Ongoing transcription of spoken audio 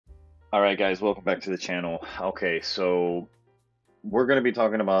All right, guys, welcome back to the channel. Okay, so we're going to be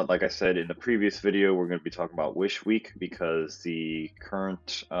talking about, like I said in the previous video, we're going to be talking about Wish Week because the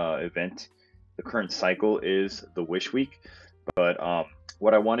current event, the current cycle is the Wish Week. But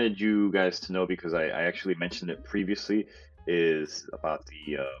what I wanted you guys to know, because I actually mentioned it previously, is about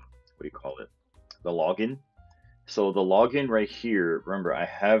the, what do you call it? The login. So the login right here, remember, I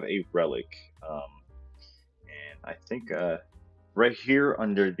have a relic. And I think right here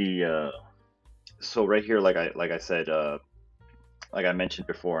under the so right here, like I said, like I mentioned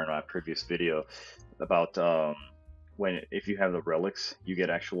before in my previous video about when if you have the relics, you get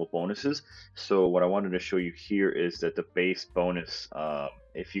actual bonuses. So what I wanted to show you here is that the base bonus,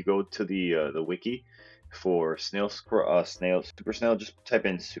 if you go to the wiki for Snail Super Snail, just type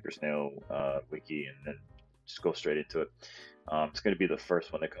in Super Snail wiki and then just go straight into it. It's going to be the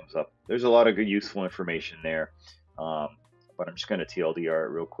first one that comes up. There's a lot of good useful information there. Um, but I'm just going to TLDR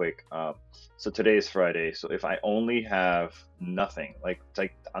it real quick. So today is Friday. So if I only have nothing, like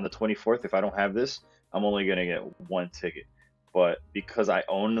on the 24th, if I don't have this, I'm only going to get one ticket. But because I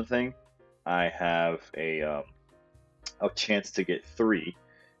own the thing, I have a chance to get three.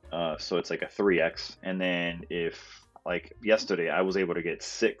 So it's like a 3x. And then if like yesterday, I was able to get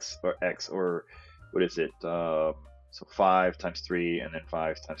six or x or what is it? So 5 times 3 and then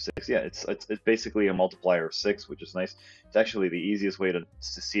 5 times 6. Yeah, it's basically a multiplier of 6, which is nice. It's actually the easiest way to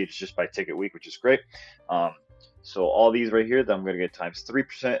see it just by ticket week, which is great. So all these right here that I'm going to get times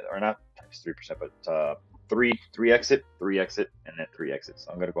 3%, or not times 3%, but three exit, and then 3 exits.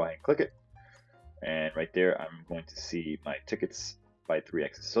 So I'm going to go ahead and click it. And right there, I'm going to see my tickets by 3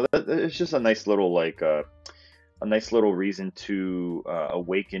 exits. So it's just a nice little a nice little reason to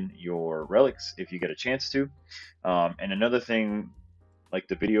awaken your relics if you get a chance to. And another thing, like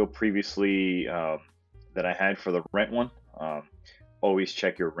the video previously that I had for the rent one, always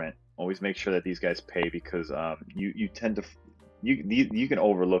check your rent. Always make sure that these guys pay because you tend to you can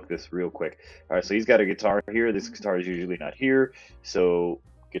overlook this real quick. All right, so he's got a guitar here. This guitar is usually not here, so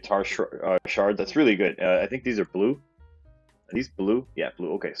guitar shard. That's really good. I think these are blue. Are these blue? Yeah,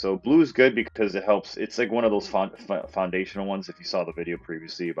 blue. Okay, so blue is good because it helps. It's like one of those foundational ones. If you saw the video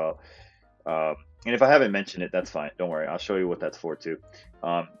previously about, and if I haven't mentioned it, that's fine. Don't worry. I'll show you what that's for too.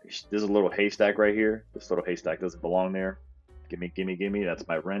 There's a little haystack right here. This little haystack doesn't belong there. Gimme, gimme, gimme. That's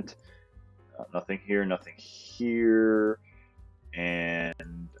my rent. Nothing here. Nothing here.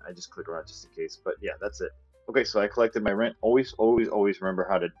 And I just click around just in case. But yeah, that's it. Okay, so I collected my rent. Always remember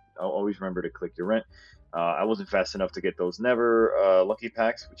how to. Always remember to click your rent. I wasn't fast enough to get those never lucky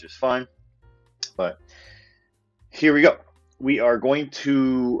packs, which is fine. But here we go. We are going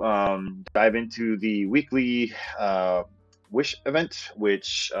to dive into the weekly wish event,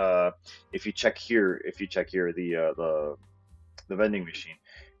 which if you check here, the vending machine,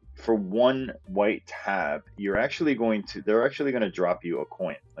 for one white tab, they're actually going to drop you a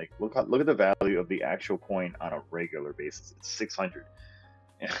coin. Like look at the value of the actual coin on a regular basis. It's 600.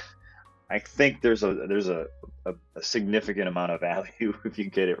 I think there's a significant amount of value if you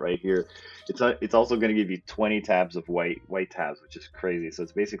get it right here. It's also going to give you 20 tabs of white tabs, which is crazy. So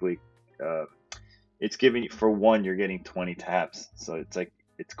it's basically it's giving you, for one, you're getting 20 tabs. So it's like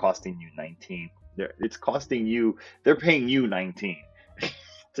it's costing you 19. They're paying you 19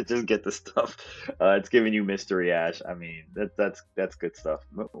 to just get the stuff. It's giving you mystery ash. I mean, that's good stuff.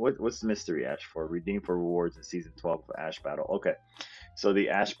 What's mystery ash for? Redeem for rewards in season 12 of Ash Battle. Okay, so the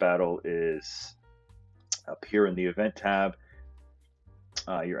Ash Battle is up here in the event tab.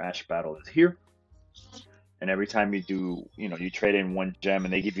 Your Ash Battle is here. And every time you do, you trade in one gem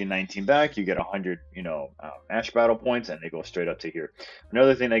and they give you 19 back, you get 100, Ash Battle points, and they go straight up to here.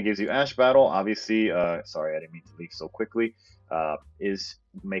 Another thing that gives you Ash Battle, obviously, sorry, I didn't mean to leave so quickly, is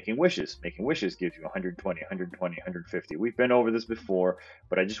making wishes. Making wishes gives you 120, 120, 150. We've been over this before,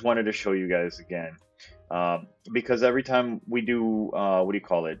 but I just wanted to show you guys again. Because every time we do, what do you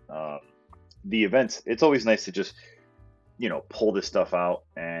call it, the events, it's always nice to just, pull this stuff out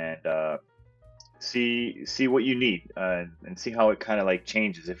and see what you need and see how it kind of like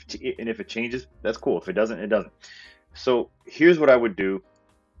changes. If it changes, that's cool. If it doesn't, it doesn't. So here's what I would do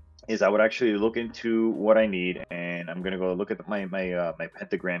is I would actually look into what I need, and I'm gonna go look at my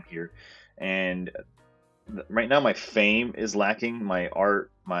pentagram here. And right now my fame is lacking. My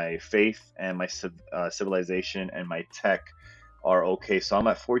art, my faith, and my civilization and my tech are okay. So I'm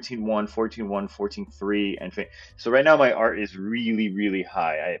at 14.1, 14.1, 14.3, and so right now my art is really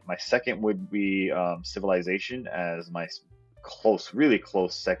high. My second would be civilization as my really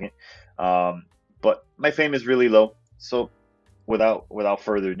close second. But my fame is really low. So without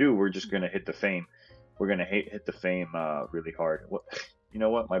further ado, we're just gonna hit the fame. We're gonna hit the fame really hard. What? You know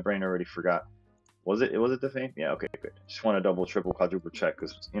what? My brain already forgot. Was it the fame? Yeah, okay, good. Just want to double, triple, quadruple check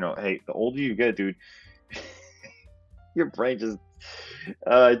because hey, the older you get, dude, your brain just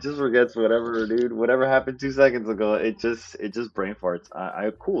it just forgets whatever, dude. Whatever happened 2 seconds ago, it just brain farts.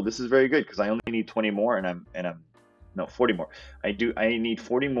 Cool. This is very good because I only need 20 more, and I'm no 40 more. I need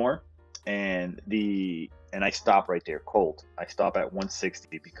 40 more, and I stop right there, cold. I stop at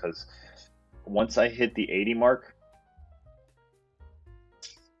 160 because once I hit the 80 mark,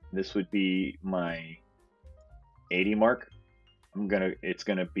 this would be my 80 mark. It's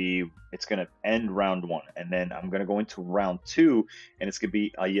gonna end round one, and then I'm gonna go into round two, and it's gonna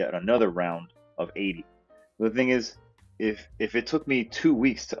be yet another round of 80. The thing is, if it took me 2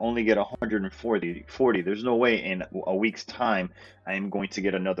 weeks to only get 140, there's no way in a week's time I am going to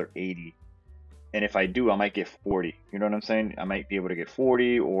get another 80. And if I do, I might get 40. You know what I'm saying? I might be able to get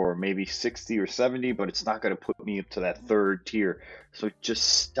 40 or maybe 60 or 70, but it's not going to put me up to that third tier. So just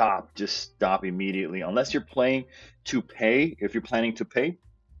stop. Just stop immediately. Unless you're playing to pay. If you're planning to pay,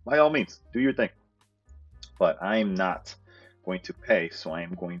 by all means, do your thing. But I'm not going to pay, so I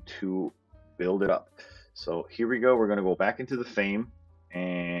am going to build it up. So here we go. We're going to go back into the fame,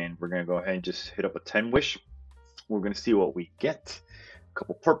 and we're going to go ahead and just hit up a 10 wish. We're going to see what we get. A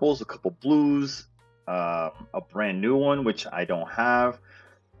couple purples, a couple blues, a brand new one which I don't have.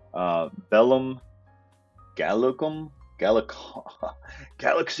 Bellum, Gallicum,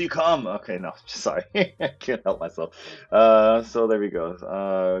 Galaxy Come. Okay, no, sorry, I can't help myself. So there we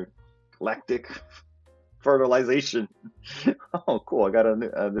go. Lactic fertilization. Oh, cool! I got a new.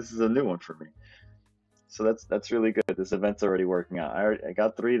 This is a new one for me. So that's really good. This event's already working out. I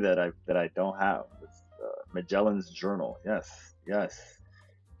got three that I don't have. It's, Magellan's Journal. Yes, yes.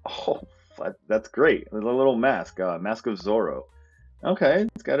 Oh, that's great. There's a little mask, Mask of Zorro. Okay,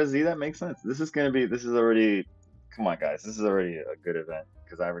 it's got a Z. That makes sense. This is already. Come on, guys. This is already a good event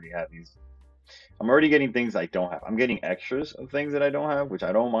because I already have these. I'm already getting things I don't have. I'm getting extras of things that I don't have, which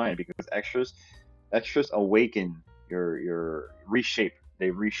I don't mind because extras awaken your reshape. They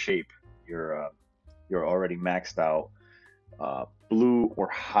reshape your already maxed out blue or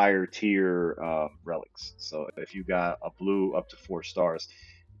higher tier relics. So if you got a blue up to 4 stars,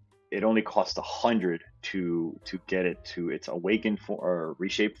 it only costs 100 to get it to its awakened form or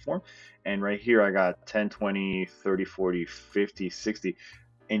reshaped form. And right here I got 10, 20, 30, 40, 50, 60.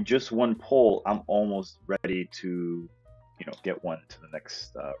 In just one pull, I'm almost ready to get one to the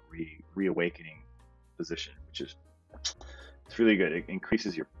next reawakening position, which is it's really good. It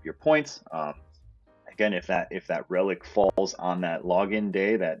increases your points. Again, if that relic falls on that login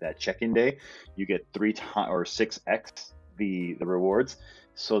day, that check-in day, you get 3 times or 6x the rewards.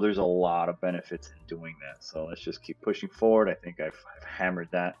 So there's a lot of benefits in doing that. So let's just keep pushing forward. I think I've hammered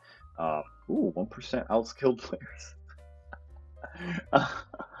that. 1% outskilled players.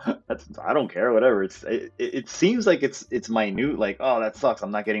 I don't care, whatever. It seems like it's minute, like, oh, that sucks,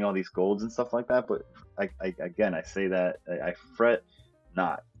 I'm not getting all these golds and stuff like that. But again, I say that I fret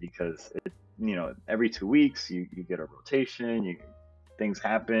not, because every 2 weeks you get a rotation, things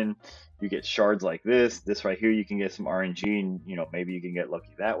happen, you get shards like this right here, you can get some RNG, and maybe you can get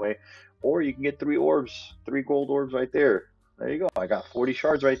lucky that way, or you can get 3 gold orbs right there. There you go. I got 40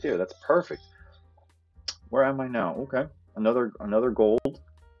 shards right there. That's perfect. Where am I now? Okay, another gold.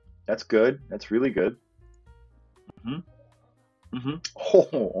 That's good. That's really good.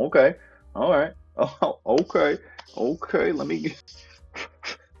 Oh, okay. All right. Oh, okay. Okay. Let me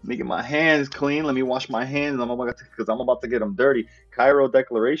get my hands clean. Let me wash my hands. Because I'm about to get them dirty. Cairo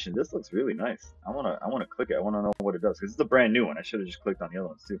Declaration. This looks really nice. I wanna click it. I wanna know what it does because it's a brand new one. I should have just clicked on the other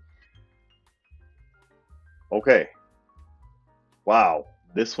ones too. Okay. Wow.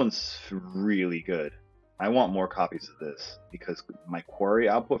 This one's really good. I want more copies of this because my quarry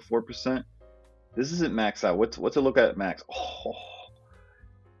output 4%. This isn't max out. What's it look at max? Oh,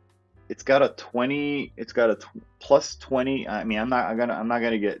 it's got a 20. It's got a plus 20. I mean, I'm not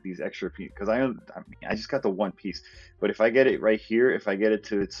gonna get these extra pieces because I just got the one piece. But if I get it right here, if I get it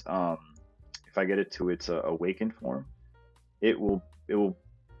to its awakened form, it will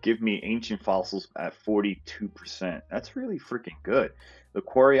give me ancient fossils at 42%. That's really freaking good. The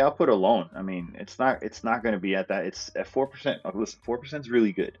quarry output alone, I mean, it's not going to be at that. It's at 4%. Listen, 4% is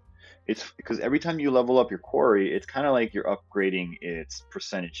really good. It's because every time you level up your quarry, it's kind of like you're upgrading its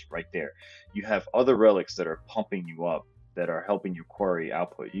percentage right there. You have other relics that are pumping you up, that are helping your quarry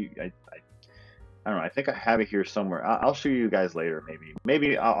output. I don't know. I think I have it here somewhere. I'll show you guys later.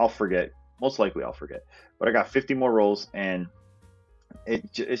 Maybe I'll forget. Most likely I'll forget. But I got 50 more rolls, and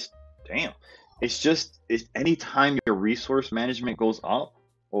it's damn. It's anytime your resource management goes up,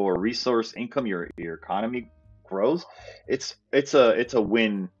 or resource income, your economy grows, it's a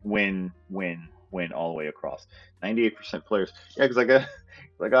win all the way across. 98% players. Yeah, because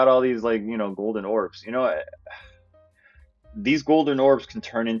I got all these like golden orbs. These golden orbs can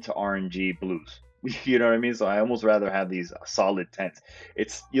turn into RNG blues. You know what I mean? So I almost rather have these solid tens.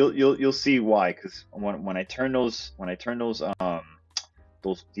 It's you'll see why, because when I turn those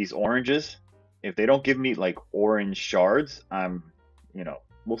these oranges, if they don't give me like orange shards,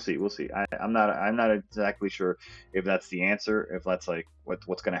 we'll see. I'm not exactly sure if that's the answer, if that's like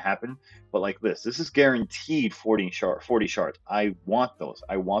what's gonna happen. But like this is guaranteed 40 shards. I want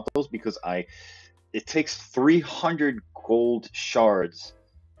those because it takes 300 gold shards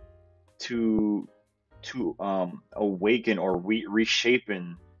to awaken or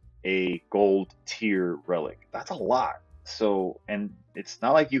reshapen a gold tier relic. That's a lot. So, and it's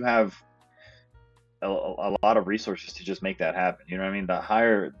not like you have a lot of resources to just make that happen. You know what I mean? The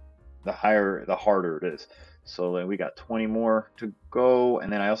harder it is. So then we got 20 more to go,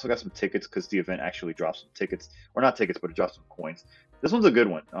 and then I also got some tickets because the event actually drops some tickets, or not tickets, but it drops some coins. This one's a good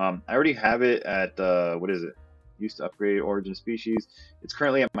one. I already have it at what is it? Used to upgrade origin species. It's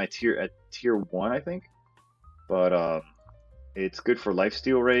currently at my tier 1, I think, but it's good for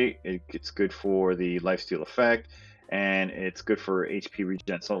lifesteal rate. It's good for the lifesteal effect, and it's good for HP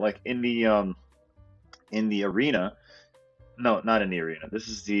regen. So like in the arena, no, not in the arena. This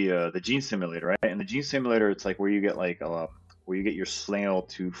is the gene simulator, right? And the gene simulator, it's like where you get like where you get your snail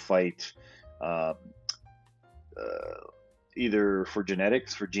to fight uh, either for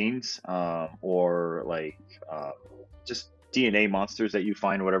genetics, for genes, or like just DNA monsters that you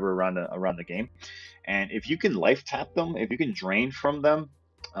find whatever around the game. And if you can life tap them, if you can drain from them,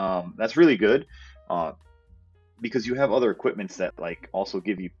 that's really good. Because you have other equipments that like also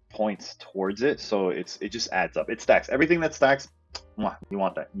give you points towards it, so it just adds up. It stacks. Everything that stacks, you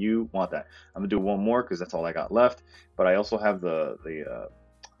want that. You want that. I'm gonna do one more because that's all I got left. But I also have the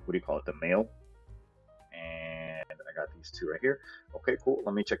what do you call it? The mail, and I got these two right here. Okay, cool.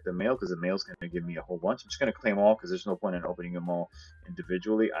 Let me check the mail because the mail's gonna give me a whole bunch. I'm just gonna claim all because there's no point in opening them all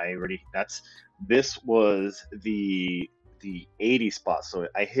individually. This was the 80 spot, so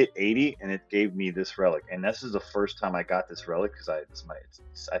I hit 80 and it gave me this relic, and this is the first time I got this relic because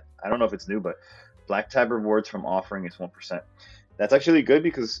I don't know if it's new, but black tab rewards from offering is 1%. That's actually good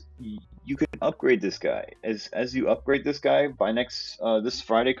because you can upgrade this guy. As you upgrade this guy by this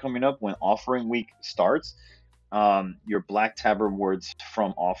Friday coming up when offering week starts, your black tab rewards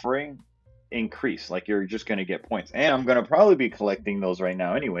from offering increase. Like you're just gonna get points, and I'm gonna probably be collecting those right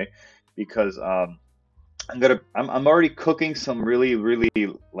now anyway because I'm already cooking some really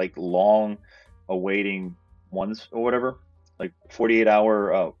like long awaiting ones or whatever, like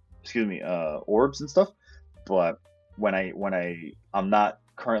 48-hour orbs and stuff. But I'm not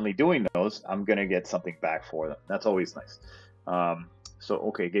currently doing those, I'm gonna get something back for them. That's always nice. So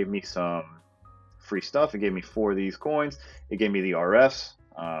okay, it gave me some free stuff. It gave me 4 of these coins. It gave me the RFs.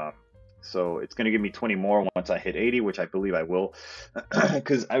 So it's gonna give me 20 more once I hit 80, which I believe I will,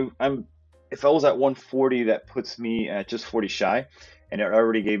 because I'm if I was at 140, that puts me at just 40 shy, and it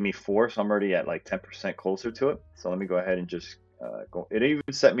already gave me 4, so I'm already at like 10% closer to it. So let me go ahead and just go. It even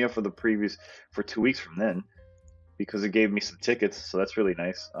set me up for 2 weeks from then, because it gave me some tickets, so that's really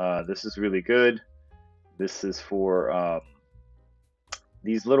nice. This is really good. This is for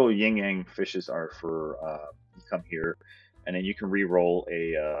these little yin yang fishes are for you come here, and then you can re-roll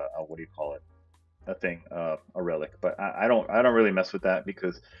a what do you call it? A thing, a relic. But I don't really mess with that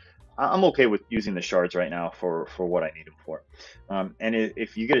because I'm okay with using the shards right now for what I need them for. And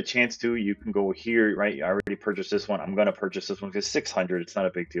if you get a chance to, you can go here, right? I already purchased this one. I'm going to purchase this one because 600, it's not a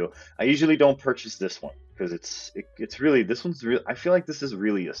big deal. I usually don't purchase this one because it's really, this one's real. I feel like this is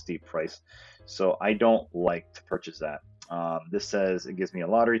really a steep price. So I don't like to purchase that. This says it gives me a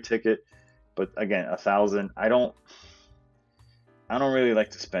lottery ticket, but again, 1,000. I don't really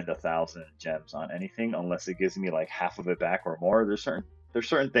like to spend 1,000 gems on anything unless it gives me like half of it back or more. There's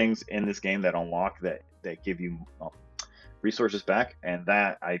certain things in this game that unlock that give you resources back, and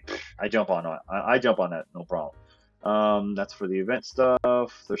that I jump on I jump on that, no problem. That's for the event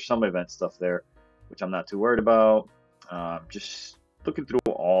stuff. There's some event stuff there, which I'm not too worried about. Just looking through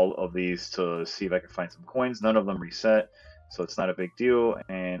all of these to see if I can find some coins. None of them reset, so it's not a big deal.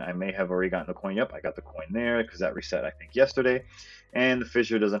 And I may have already gotten the coin. Yep, I got the coin there because that reset, I think, yesterday. And the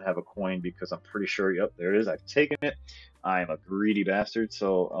fissure doesn't have a coin because I'm pretty sure, yep, there it is. I've taken it. I am a greedy bastard.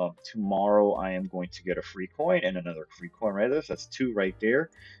 So tomorrow I am going to get a free coin and another free coin right there. So that's 2 right there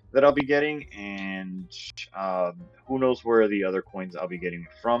that I'll be getting. And who knows where the other coins I'll be getting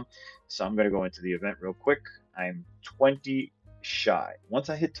from. So I'm going to go into the event real quick. I'm 20 shy. Once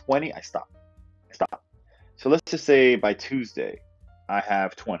I hit 20, I stop. So let's just say by Tuesday, I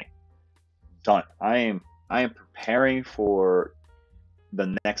have 20. Done. I am preparing for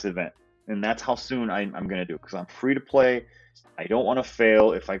the next event, and that's how soon I'm gonna do it because I'm free to play. I don't want to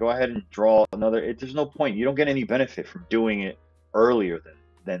fail. If I go ahead and draw another, there's no point. You don't get any benefit from doing it earlier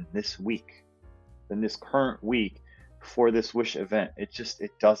than this week, than this current week for this Wish event. It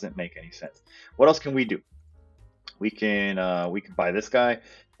doesn't make any sense. What else can we do? We can buy this guy.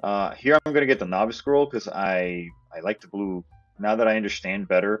 Here I'm gonna get the novice scroll because I like the blue. Now that I understand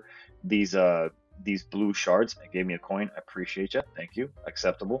better these these blue shards, it gave me a coin. I appreciate you. Thank you.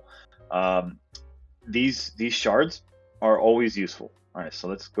 Acceptable. Um, these shards are always useful. All right, so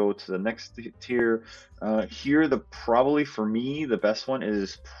let's go to the next tier. Here, the probably for me the best one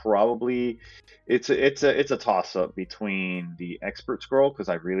is probably it's a toss up between the expert scroll because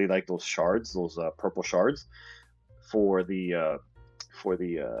I really like those shards, those purple shards for the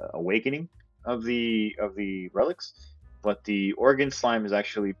awakening of the relics. But the organ slime is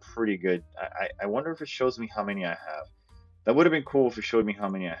actually pretty good. I wonder if it shows me how many I have. That would have been cool if it showed me how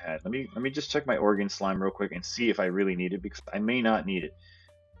many I had. Let me just check my organ slime real quick and see if I really need it because I may not need it.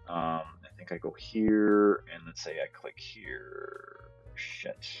 I think I go here and let's say I click here.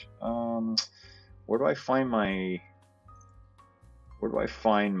 Shit. Where do I find my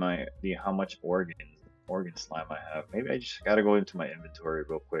the how much organ slime I have? Maybe I just gotta go into my inventory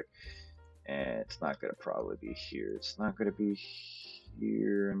real quick. And it's not gonna probably be here. It's not gonna be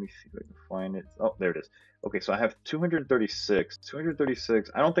here. Let me see if I can find it. Oh, there it is. Okay, so I have 236. 236.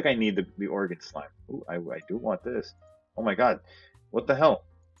 I don't think I need the organ slime. Ooh, I do want this. Oh my god. What the hell?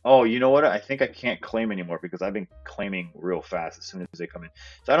 Oh, you know what? I think I can't claim anymore because I've been claiming real fast as soon as they come in.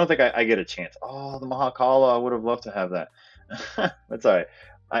 So I don't think I get a chance. Oh, the Mahakala. I would have loved to have that. That's all right.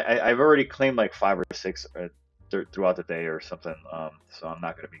 I've already claimed like 5 or 6 throughout the day or something. So I'm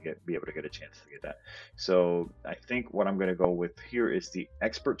not going to be able to get a chance to get that. So I think what I'm going to go with here is the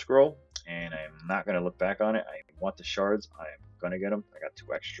expert scroll, and I'm not going to look back on it. I want the shards. I'm going to get them. I got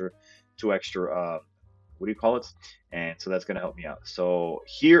two extra. What do you call it? And so that's going to help me out. So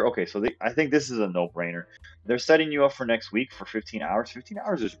here, okay. So I think this is a no-brainer. They're setting you up for next week for 15 hours. 15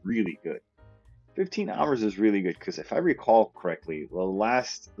 hours is really good. 15 hours is really good because if I recall correctly, the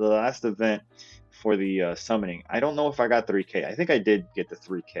last event for the summoning, I don't know if I got 3K. I think I did get the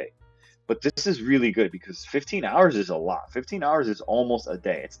 3K. But this is really good because 15 hours is a lot. 15 hours is almost a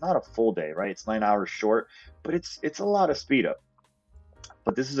day. It's not a full day, right? It's 9 hours short, but it's a lot of speed up.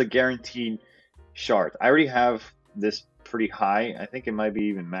 But this is a guaranteed shard. I already have this pretty high. I think it might be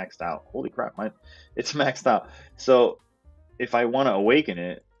even maxed out. Holy crap, it's maxed out. So if I want to awaken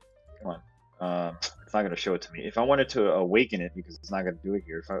it, come on. It's not going to show it to me. If I wanted to awaken it, because it's not going to do it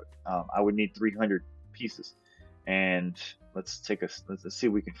here, if I would need 300 pieces. And let's see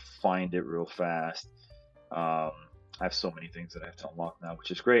if we can find it real fast. I have so many things that I have to unlock now, which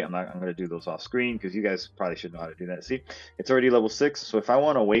is great. I'm going to do those off screen because you guys probably should know how to do that. See, it's already level 6. So if I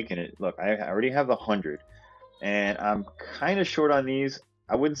want to awaken it, look, I already have the 100, and I'm kind of short on these.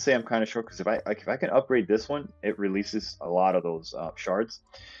 I wouldn't say I'm kind of short because if I can upgrade this one, it releases a lot of those shards.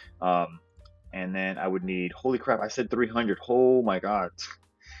 And then I would need, holy crap, I said 300. Oh my god.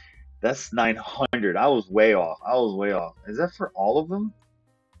 That's 900. I was way off. Is that for all of them?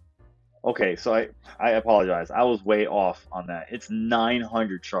 Okay, so I apologize. I was way off on that. It's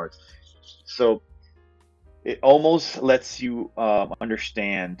 900 shards. So it almost lets you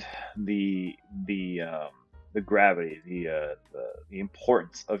understand the gravity, the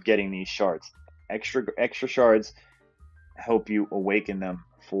importance of getting these shards. Extra shards help you awaken them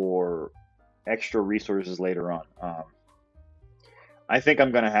for extra resources later on. I think I'm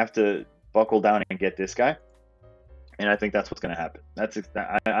gonna have to buckle down and get this guy, and I think that's what's gonna happen. I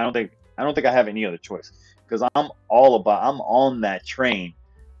don't think I have any other choice because I'm on that train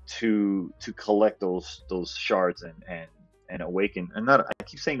to collect those shards and awaken. And not I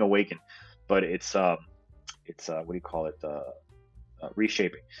keep saying awaken, but it's what do you call it?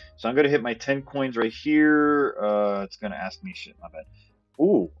 Reshaping. So I'm gonna hit my 10 coins right here. It's gonna ask me shit. My bad.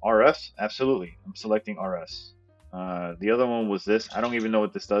 Ooh, RS? Absolutely. I'm selecting RS. The other one was this. I don't even know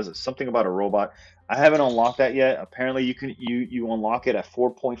what this does. It's something about a robot. I haven't unlocked that yet. Apparently you unlock it at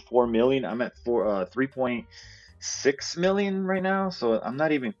 4.4 million. I'm at 3.6 million right now, so I'm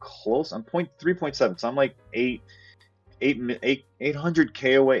not even close. I'm 3.7, so I'm like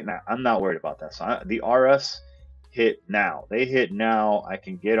 800K away. Nah, I'm not worried about that. So the RS hit now. They hit now. I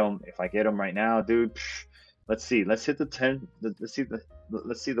can get them. If I get them right now, dude, let's see. Let's hit the 10.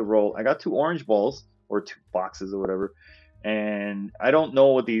 Let's see the roll. I got 2 orange balls or 2 boxes or whatever, and I don't know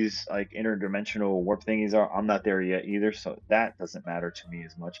what these like interdimensional warp thingies are. I'm not there yet either, so that doesn't matter to me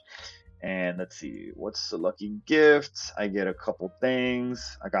as much. And let's see, what's the lucky gift? I get a couple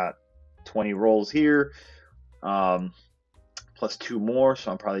things. I got 20 rolls here, plus 2 more,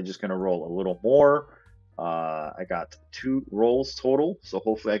 so I'm probably just gonna roll a little more. I got 2 rolls total, so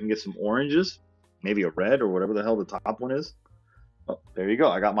hopefully I can get some oranges, maybe a red or whatever the hell the top one is. Oh, there you go.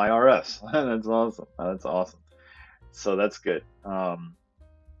 I got my RS. That's awesome. That's awesome. So that's good.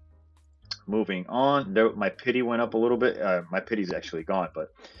 Moving on, there, my pity went up a little bit. My pity's actually gone,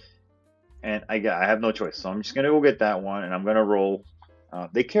 but I have no choice, so I'm just gonna go get that one, and I'm gonna roll.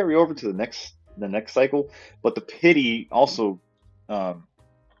 They carry over to the next cycle, but the pity also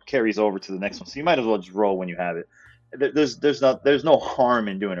carries over to the next one. So you might as well just roll when you have it. There's no harm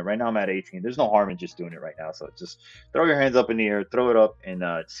in doing it. Right now I'm at 18. There's no harm in just doing it right now. So just throw your hands up in the air, throw it up, and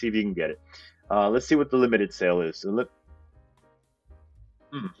see if you can get it. Let's see what the limited sale is. The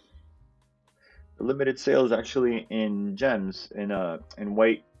limited sale is actually in gems, in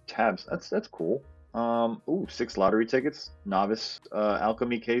white tabs. That's cool. Ooh, 6 lottery tickets, novice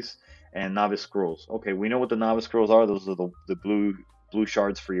alchemy case, and novice scrolls. Okay, we know what the novice scrolls are. Those are the blue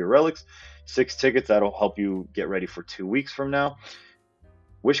shards for your relics. 6 tickets, that'll help you get ready for 2 weeks from now.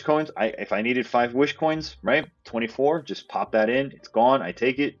 Wish coins, if I needed 5 wish coins, right? 24, just pop that in. It's gone. I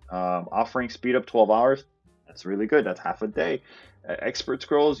take it. Offering speed up 12 hours. That's really good. That's half a day. Expert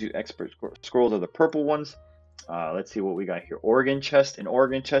scrolls, expert scrolls are the purple ones. Let's see what we got here. Organ chest. An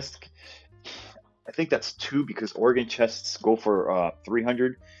organ chest, I think that's 2 because organ chests go for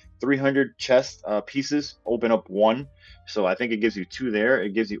 300 chest pieces, open up 1. So I think it gives you 2 there.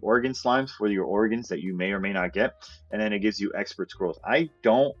 It gives you organ slimes for your organs that you may or may not get. And then it gives you expert scrolls. I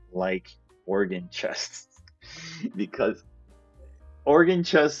don't like organ chests because organ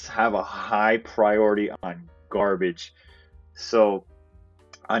chests have a high priority on garbage. So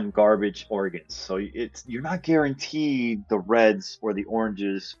on garbage organs. So you're not guaranteed the reds or the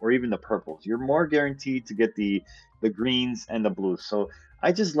oranges or even the purples. You're more guaranteed to get the greens and the blues. So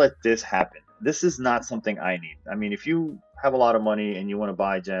I just let this happen. This is not something I need. I mean, if you have a lot of money and you want to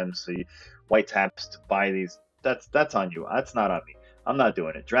buy gems, so white taps to buy these, that's on you. That's not on me. I'm not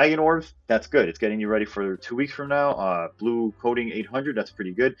doing it. Dragon orbs, that's good. It's getting you ready for 2 weeks from now. Blue coating 800, that's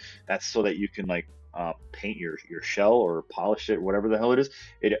pretty good. That's so that you can like paint your shell or polish it, whatever the hell it is.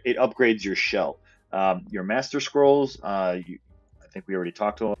 It upgrades your shell. Your master scrolls, I think we already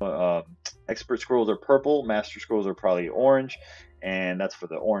talked to expert scrolls are purple, master scrolls are probably orange, and that's for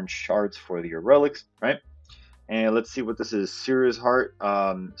the orange shards for your relics, right? And let's see what this is. Suria's heart,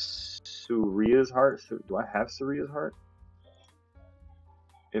 Suria's heart. Do I have Suria's heart?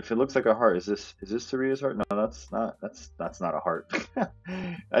 If it looks like a heart, is this Suria's heart? No, that's not a heart.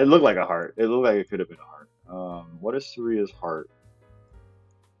 It looked like a heart. It looked like it could have been a heart. What is Suria's heart?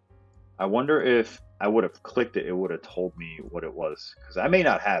 I wonder if I would have clicked it, it would have told me what it was, because I may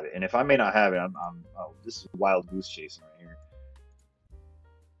not have it, and if I may not have it, oh, this is wild goose chasing right here.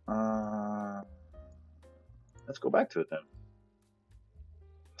 Let's go back to it then.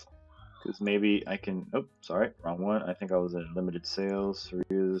 Because maybe I can, oh, sorry, wrong one. I think I was in limited sales.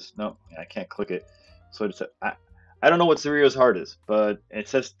 Suria's, no, I can't click it. So it's, I don't know what Suria's heart is, but it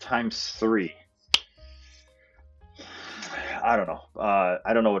says ×3. I don't know.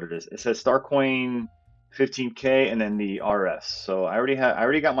 I don't know what it is. It says Star Coin 15K and then the RS. So I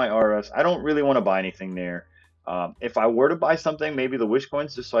already got my RS. I don't really want to buy anything there. If I were to buy something, maybe the wish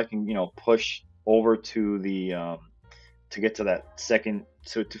coins, just so I can, push over to the to get to that second,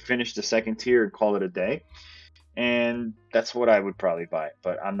 to finish the second tier and call it a day. And that's what I would probably buy,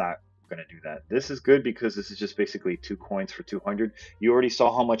 but I'm not going to do that. This is good because this is just basically 2 coins for 200. You already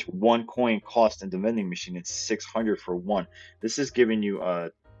saw how much 1 coin cost in the vending machine. It's 600 for 1. This is giving you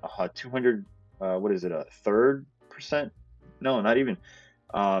a 200, what is it, a third percent? No, not even.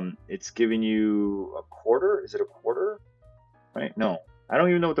 It's giving you a quarter. Is it a quarter? Right? No, I don't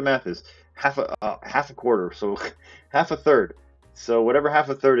even know what the math is. Half a quarter, so half a third. So whatever half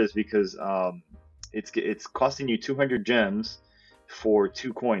a third is, because it's costing you 200 gems for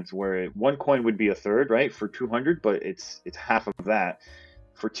 2 coins, where 1 coin would be a third, right, for 200, but it's half of that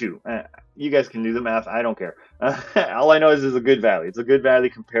for 2. You guys can do the math. I don't care. All I know is it's a good value. It's a good value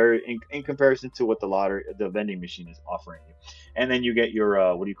in comparison to what the vending machine is offering you. And then you get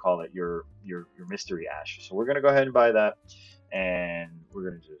your what do you call it? Your mystery ash. So we're gonna go ahead and buy that, and we're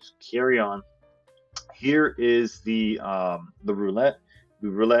gonna just carry on. Here is the roulette. The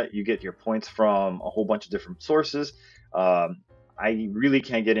roulette, you get your points from a whole bunch of different sources. I really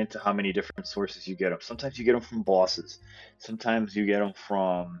can't get into how many different sources you get them. Sometimes you get them from bosses. Sometimes you get them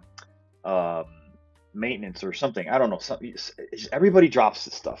from maintenance or something. I don't know. Everybody drops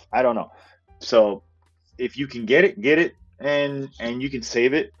this stuff. I don't know. So if you can get it, and you can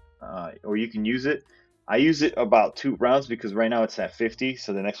save it. or you can use it. I use it about 2 rounds because right now it's at 50.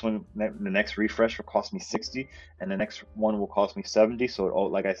 So the next one, the next refresh will cost me 60, and the next one will cost me 70. So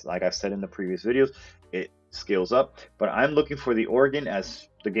like I said in the previous videos, it scales up. But I'm looking for the organ, as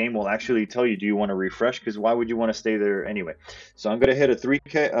the game will actually tell you, do you want to refresh? Because why would you want to stay there anyway? So I'm gonna hit a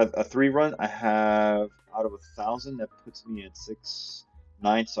 3K, a 3 run. I have out of 1,000, that puts me at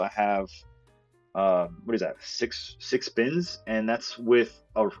 6-9. So I have what is that, six spins, and that's with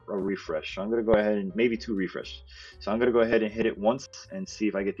a refresh. So I'm gonna go ahead and maybe 2 refreshes. So I'm gonna go ahead and hit it once and see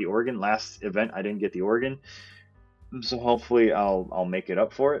if I get the organ. Last event I didn't get the organ, so hopefully I'll make it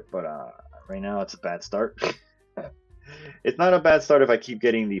up for it. But right now it's a bad start. It's not a bad start if I keep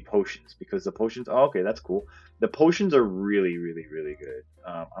getting the potions, because the potions, oh, okay, that's cool. The potions are really, really, really good.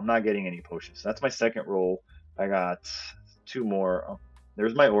 I'm not getting any potions. That's my second roll. I got 2 more. Oh,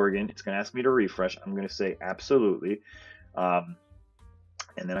 there's my organ. It's going to ask me to refresh. I'm going to say absolutely. And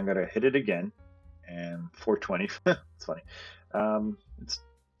then I'm going to hit it again. And 420. It's funny. It's,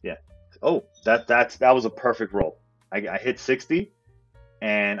 yeah. Oh, that was a perfect roll. I hit 60,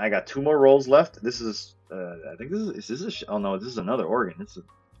 and I got 2 more rolls left. This is I think this is oh no, this is another organ. It's a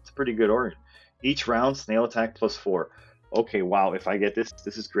pretty good organ. Each round, snail attack +4. Okay, wow. If I get this,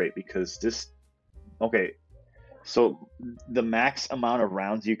 this is great, because this. Okay, so the max amount of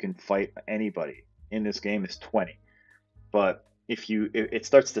rounds you can fight anybody in this game is 20. But if it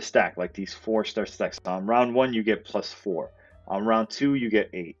starts to stack, like these 4 start stacks. So on round 1 you get +4. On round 2 you get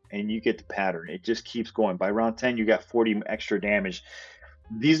 8, and you get the pattern. It just keeps going. By round 10 you got 40 extra damage.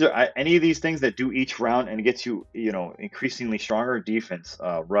 These are any of these things that do each round, and it gets you, increasingly stronger defense,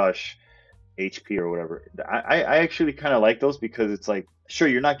 rush, HP, or whatever. I actually kind of like those, because it's like, sure,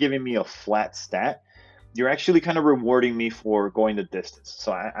 you're not giving me a flat stat. You're actually kind of rewarding me for going the distance.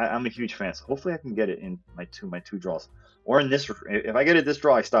 So I'm a huge fan. So hopefully I can get it in my two draws, or in this. If I get it this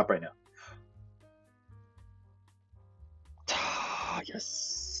draw, I stop right now.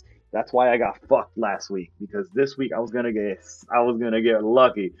 Yes. That's why I got fucked last week, because this week I was gonna get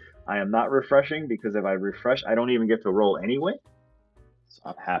lucky. I am not refreshing, because if I refresh, I don't even get to roll anyway. So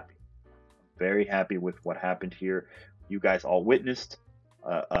I'm happy, very happy with what happened here. You guys all witnessed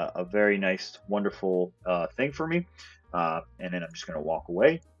a very nice, wonderful thing for me, and then I'm just gonna walk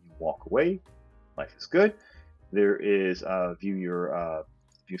away. You walk away. Life is good. There is view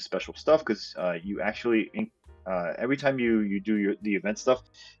special stuff, because you actually. Every time you do the event stuff,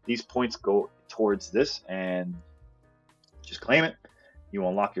 these points go towards this, and just claim it. You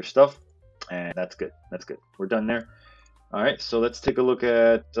unlock your stuff, and that's good. That's good. We're done there. All right, so let's take a look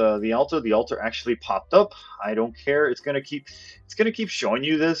at the altar. The altar actually popped up. I don't care. It's gonna keep showing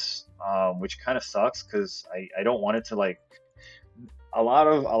you this, which kind of sucks, because I don't want it to, like. A lot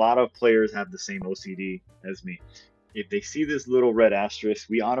of players have the same OCD as me. If they see this little red asterisk,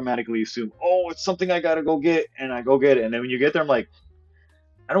 we automatically assume, oh, it's something I gotta go get, and I go get it. And then when you get there, I'm like,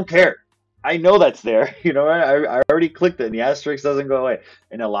 I don't care. I know that's there. I already clicked it, and the asterisk doesn't go away.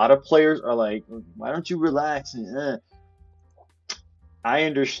 And a lot of players are like, why don't you relax? I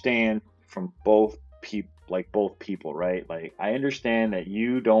understand from both people, right? Like, I understand that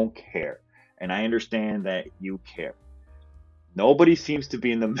you don't care, and I understand that you care. Nobody seems to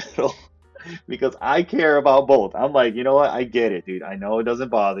be in the middle. Because I care about both. I'm like, you know what? I get it, dude. I know it doesn't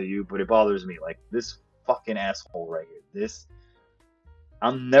bother you, but it bothers me. Like, this fucking asshole right here.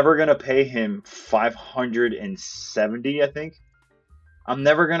 I'm never gonna pay him 570, I think. I'm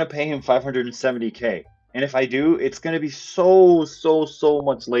never gonna pay him 570K. And if I do, it's gonna be so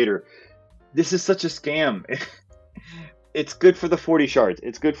much later. This is such a scam. It's good for the 40 shards.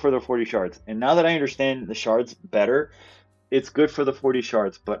 It's good for the 40 shards. And now that I understand the shards better, it's good for the 40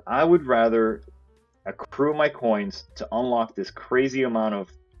 shards, but I would rather accrue my coins to unlock this crazy amount of,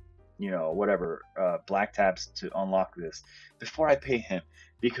 whatever, black tabs to unlock this before I pay him,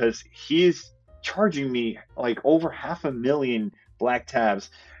 because he's charging me like over 500,000 black tabs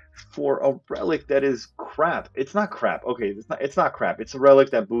for a relic that is crap. It's not crap. Okay, it's not crap. It's a relic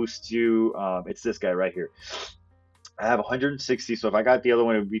that boosts you. It's this guy right here. I have 160, so if I got the other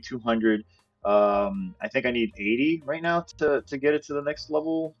one, it would be 200. I think I need 80 right now to get it to the next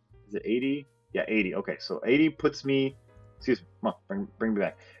level. Is it 80? Yeah, 80. Okay, so 80 puts me. Excuse me. Come on, bring me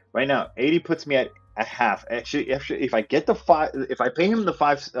back. Right now, 80 puts me at half. Actually, if I get if I pay him the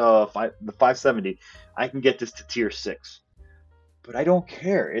 570, I can get this to tier 6. But I don't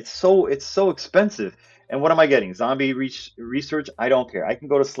care. It's so expensive. And what am I getting? Zombie research? I don't care. I can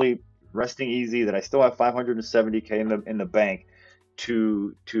go to sleep, resting easy. That I still have 570K in the bank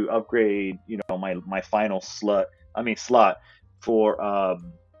to upgrade, my final slot for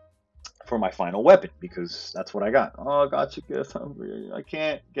for my final weapon, because that's what I got. Oh, gotcha, gift. I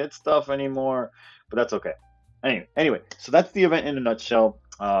can't get stuff anymore, but that's okay. Anyway, so that's the event in a nutshell.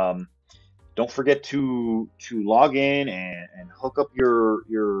 Don't forget to log in and hook up your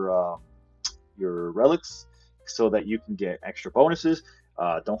relics so that you can get extra bonuses.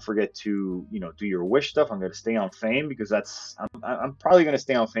 Don't forget to do your wish stuff. I'm going to stay on fame because I'm probably going to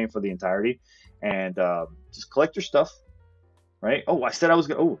stay on fame for the entirety, and just collect your stuff. Right? Oh, I said I was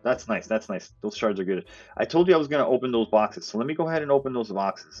gonna. Oh, that's nice. That's nice. Those shards are good. I told you I was gonna open those boxes. So let me go ahead and open those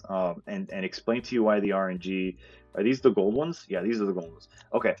boxes. And explain to you why the RNG. Are these the gold ones? Yeah, these are the gold ones.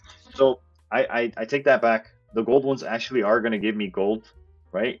 Okay. So I take that back. The gold ones actually are gonna give me gold,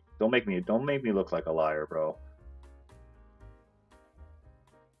 right? Don't make me look like a liar, bro.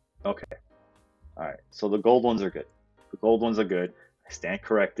 Okay. All right. So the gold ones are good. The gold ones are good. I stand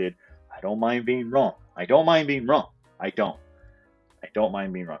corrected. I don't mind being wrong. I don't mind being wrong. I don't. I don't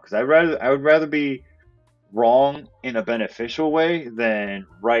mind being wrong, because I would rather be wrong in a beneficial way than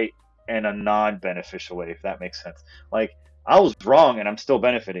right in a non-beneficial way, if that makes sense. Like, I was wrong and I'm still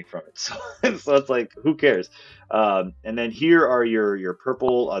benefiting from it, so so it's like, who cares? And then here are your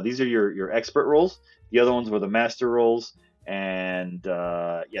purple. These are your expert roles. The other ones were the master roles, and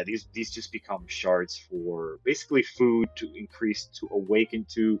yeah, these just become shards for basically food to increase, to awaken,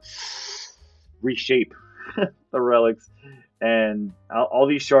 to reshape the relics. And all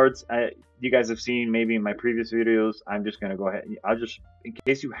these shards, you guys have seen maybe in my previous videos. I'm just gonna go ahead. I'll just, in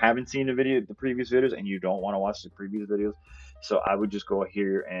case you haven't seen the previous videos, and you don't want to watch the previous videos, so I would just go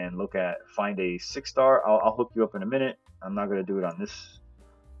here and find a 6-star. I'll hook you up in a minute. I'm not gonna do it on this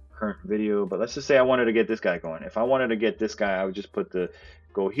current video, but let's just say I wanted to get this guy going. If I wanted to get this guy, I would just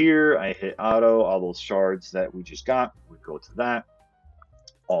go here. I hit auto. All those shards that we just got would go to that.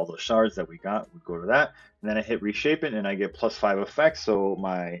 All the shards that we got would go to that, and then I hit reshape it, and I get +5 effects. So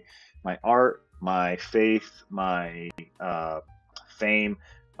my art, my faith, my fame,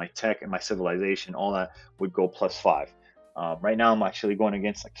 my tech, and my civilization, all that would go +5. Right now, I'm actually going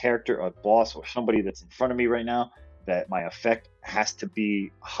against a character, a boss, or somebody that's in front of me right now, that my effect has to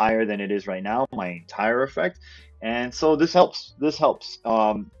be higher than it is right now, my entire effect. And so this helps.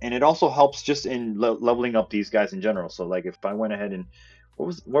 And it also helps just in leveling up these guys in general. So like, if I went ahead and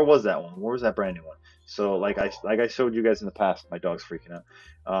where was that one? Where was that brand new one? So like I showed you guys in the past, my dog's freaking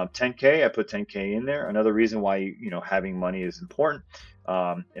out. 10K, I put 10K in there. Another reason why having money is important.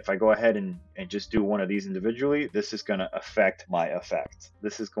 If I go ahead and just do one of these individually, this is going to affect my effect.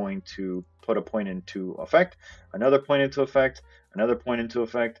 This is going to put a point into effect, another point into effect, another point into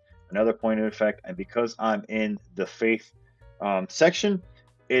effect, another point into effect, and because I'm in the faith section,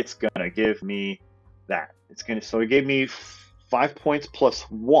 it's gonna give me that. So it gave me 5 points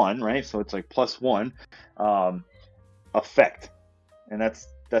 +1, right? So it's like +1 effect, and that's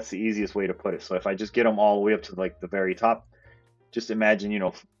the easiest way to put it. So if I just get them all the way up to like the very top, just imagine,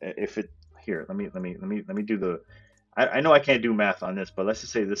 if it here. Let me do the. I know I can't do math on this, but let's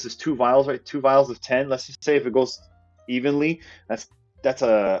just say this is 2 vials, right? 2 vials of 10. Let's just say if it goes evenly, that's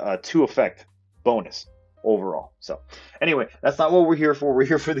a 2 effect bonus overall. So anyway, that's not what we're here for. We're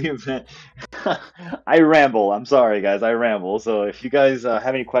here for the event. I ramble. I'm sorry, guys. I ramble. So if you guys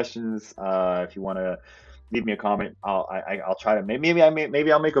have any questions, if you want to leave me a comment, I'll try to maybe I'll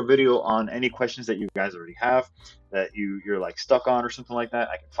make a video on any questions that you guys already have that you're like stuck on or something like that.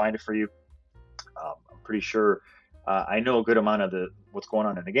 I can find it for you. I'm pretty sure I know a good amount of what's going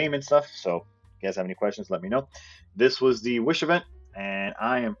on in the game and stuff. So if you guys have any questions, let me know. This was the Wish event, and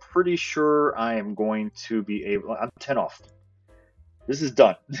I am pretty sure I am going to be able. I'm 10 off. This is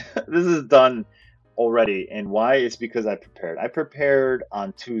done. This is done already. And why? It's because I prepared. I prepared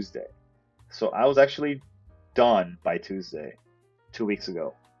on Tuesday. So I was actually done by Tuesday, 2 weeks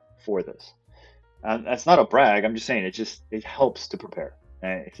ago, for this. And that's not a brag. I'm just saying it helps to prepare.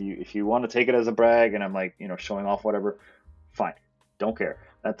 And if you want to take it as a brag, and I'm like showing off whatever, fine. Don't care.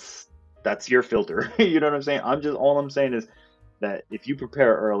 That's your filter. You know what I'm saying? All I'm saying is that if you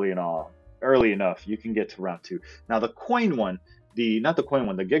prepare early enough, you can get to round 2. Now the coin one, not the coin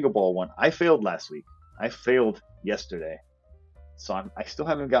one, the Gigaball one, I failed last week. I failed yesterday. So I still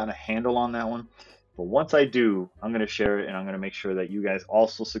haven't gotten a handle on that one. But once I do, I'm going to share it, and I'm going to make sure that you guys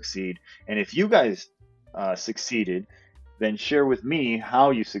also succeed. And if you guys succeeded, then share with me how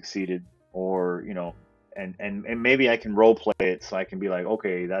you succeeded, or and maybe I can role play it, so I can be like,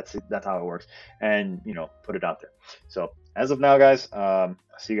 okay, that's how it works, and put it out there. So as of now, guys, I'll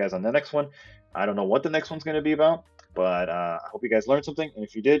see you guys on the next one. I don't know what the next one's going to be about, but I hope you guys learned something, and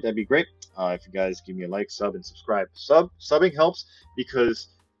if you did, that'd be great. If you guys give me a like, sub, and subscribe. Subbing helps, because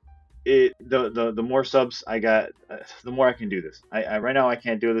the more subs I got, the more I can do this. I right now I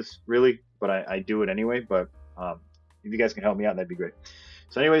can't do this really, but I do it anyway. But if you guys can help me out, that'd be great.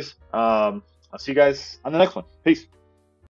 So anyways, I'll see you guys on the next one. Peace.